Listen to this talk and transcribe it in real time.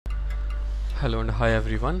Hello and hi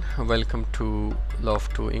everyone, welcome to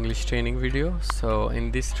Loft 2 English training video. So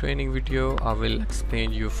in this training video I will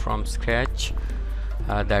explain you from scratch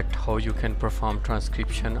that how you can perform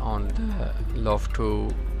transcription on the Loft 2,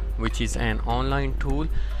 which is an online tool.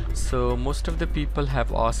 So most of the people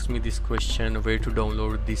have asked me this question, where to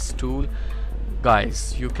download this tool.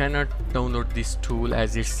 Guys, you cannot download this tool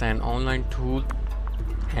as it's an online tool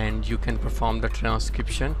and you can perform the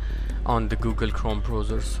transcription on the Google Chrome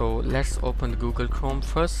browser. So let's open the Google Chrome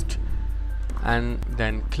first and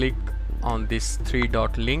then click on this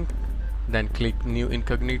three-dot link, then click new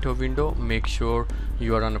incognito window. Make sure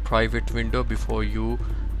you are on a private window before you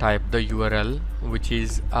type the URL, which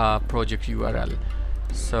is a project URL.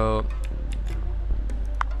 So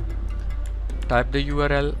type the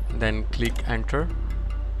URL, then click enter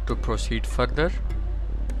to proceed further.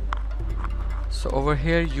 So over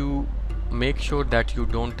here you make sure that you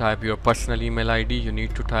don't type your personal email ID. You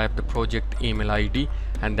need to type the project email ID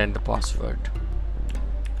and then the password.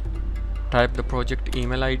 Type the project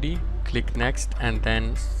email ID, click next, and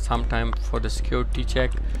then sometime for the security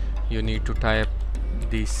check you need to type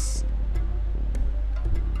this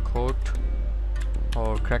code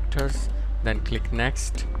or characters, then click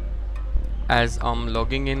next. As I'm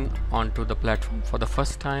logging in onto the platform for the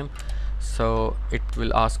first time, so it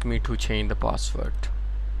will ask me to change the password.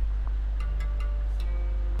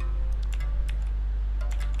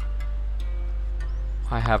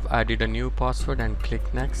 I have added a new password and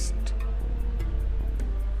click next.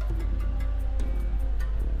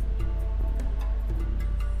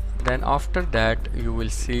 Then after that you will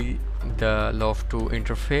see the Loft 2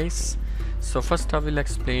 interface. So first I will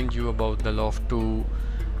explain you about the Loft 2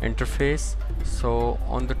 interface. So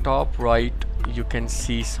on the top right you can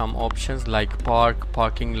see some options like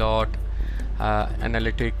parking lot,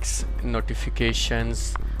 analytics,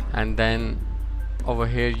 notifications, and then over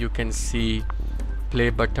here you can see play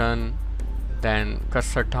button, then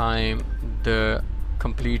cursor time, the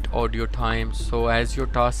complete audio time. So as your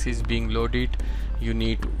task is being loaded you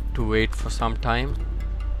need to wait for some time.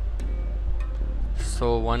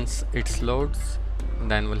 So once it loads,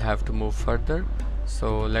 then we'll have to move further.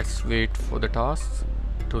 So let's wait for the task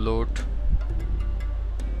to load.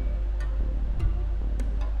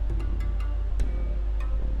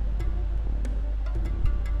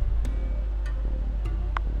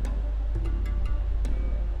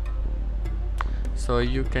 So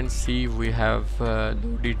you can see we have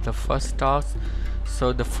loaded the first task.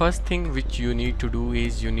 So the first thing which you need to do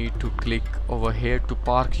is you need to click over here to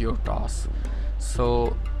park your task.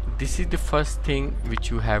 So this is the first thing which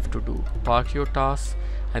you have to do, park your task,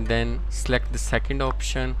 and then select the second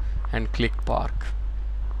option and click park.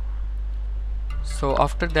 So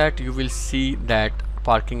after that you will see that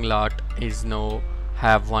parking lot is now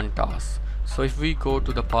have one task. So if we go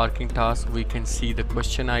to the parking task, we can see the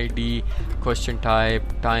question ID, question type,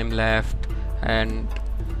 time left, and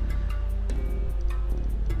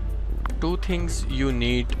two things you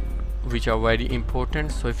need which are very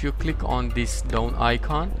important. So if you click on this down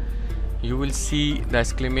icon, you will see the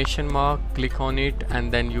exclamation mark, click on it,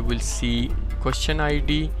 and then you will see question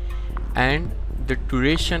ID and the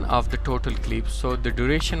duration of the total clip. So the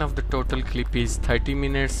duration of the total clip is 30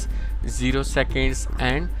 minutes, 0 seconds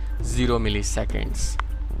and 0 milliseconds.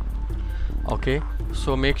 Okay,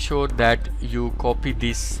 so make sure that you copy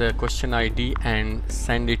this question ID and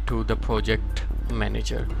send it to the project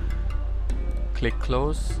manager. Click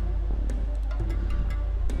close.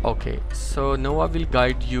 Okay, so now I will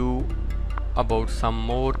guide you about some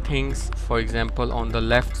more things. For example, on the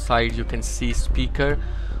left side you can see speaker.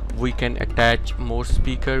 We can attach more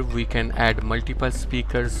speaker, we can add multiple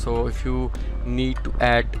speakers. So if you need to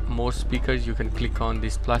add more speakers, you can click on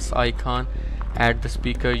this plus icon, add the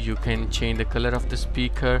speaker. You can change the color of the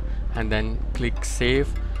speaker and then click save.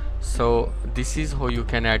 So this is how you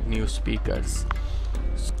can add new speakers.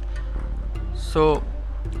 So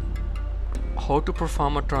how to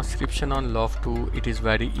perform a transcription on Loft 2? It is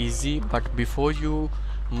very easy, but before you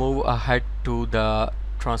move ahead to the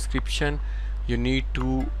transcription, you need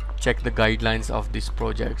to check the guidelines of this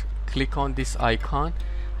project. Click on this icon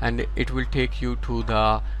and it will take you to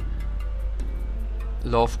the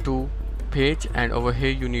Loft 2 page, and over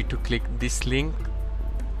here you need to click this link,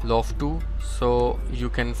 Loft 2. So you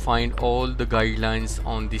can find all the guidelines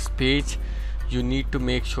on this page. You need to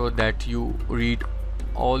make sure that you read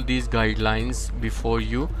all these guidelines before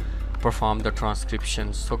you perform the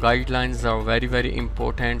transcription. So guidelines are very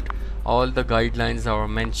important. All the guidelines are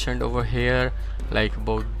mentioned over here, like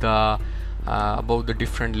about the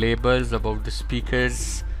different labels, about the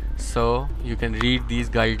speakers. So you can read these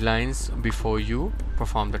guidelines before you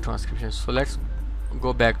perform the transcription. So let's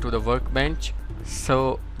go back to the workbench.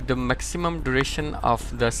 So the maximum duration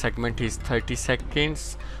of the segment is 30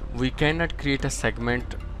 seconds. We cannot create a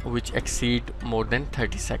segment which exceed more than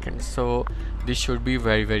 30 seconds. So this should be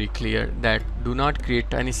very clear, that do not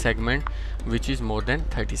create any segment which is more than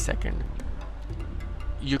 30 seconds.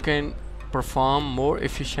 You can perform more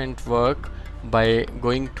efficient work by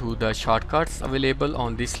going to the shortcuts available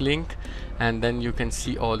on this link, and then you can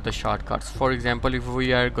see all the shortcuts. For example, if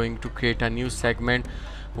we are going to create a new segment,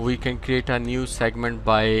 we can create a new segment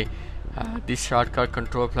by this shortcut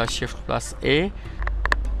Control plus Shift plus A.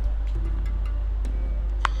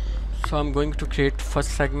 So I'm going to create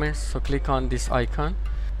first segment, so click on this icon.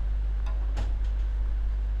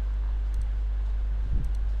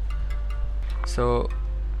 So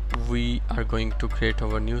we are going to create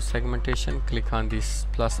our new segmentation. Click on this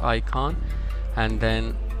plus icon, and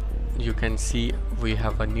then you can see we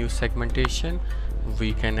have a new segmentation.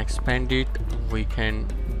 We can expand it, we can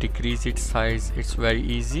decrease its size. It's very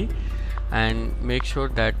easy, and make sure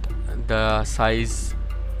that the size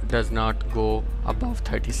does not go above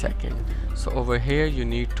 30 seconds. So over here you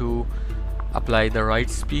need to apply the right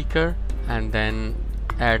speaker and then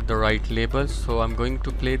add the right label. So I'm going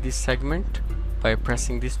to play this segment by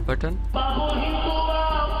pressing this button.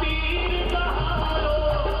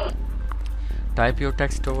 Type your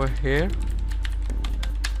text over here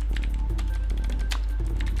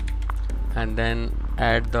and then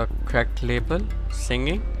add the correct label,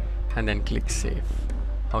 singing, and then click save.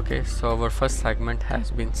 Okay, so our first segment has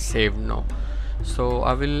been saved now. So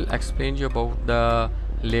I will explain you about the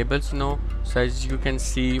labels now. So as you can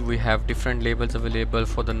see, we have different labels available.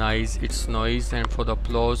 For the noise, it's noise, and for the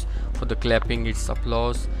applause, for the clapping, it's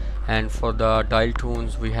applause, and for the dial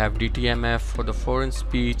tones we have DTMF. For the foreign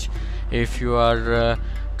speech, if you are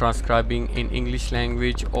transcribing in English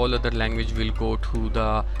language, all other language will go to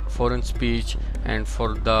the foreign speech. And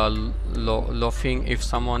for the laughing, if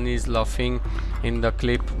someone is laughing in the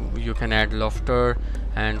clip, you can add laughter.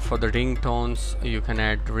 And for the ringtones, you can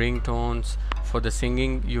add ringtones. For the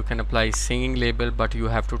singing, you can apply singing label, but you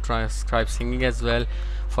have to transcribe singing as well.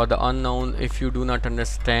 For the unknown, if you do not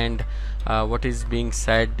understand what is being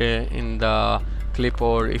said in the clip,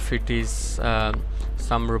 or if it is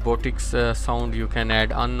some robotics sound, you can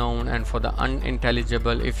add unknown. And for the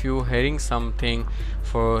unintelligible, if you hearing something,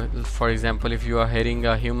 for example, if you are hearing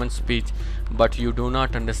a human speech but you do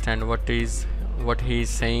not understand what he is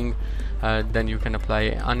saying, then you can apply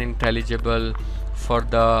unintelligible. For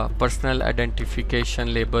the personal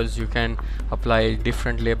identification labels, you can apply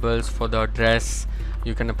different labels. For the address,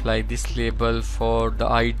 you can apply this label. For the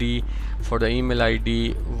ID, for the email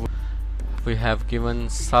ID, we have given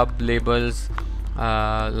sub labels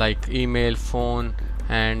like email, phone,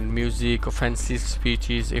 and music. Offensive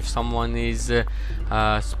speeches, if someone is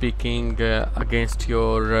speaking against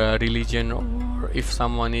your religion, or if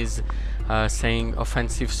someone is saying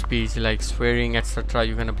offensive speech like swearing, etc.,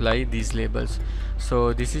 you can apply these labels.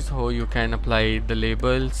 So this is how you can apply the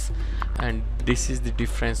labels, and this is the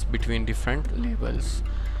difference between different labels.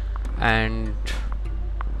 And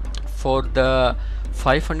for the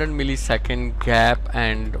 500 millisecond gap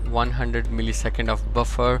and 100 millisecond of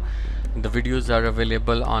buffer, the videos are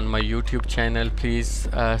available on my YouTube channel. Please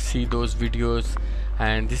see those videos.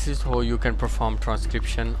 And this is how you can perform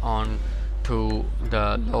transcription on to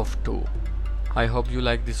the Loft 2. I hope you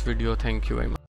like this video. Thank you very much.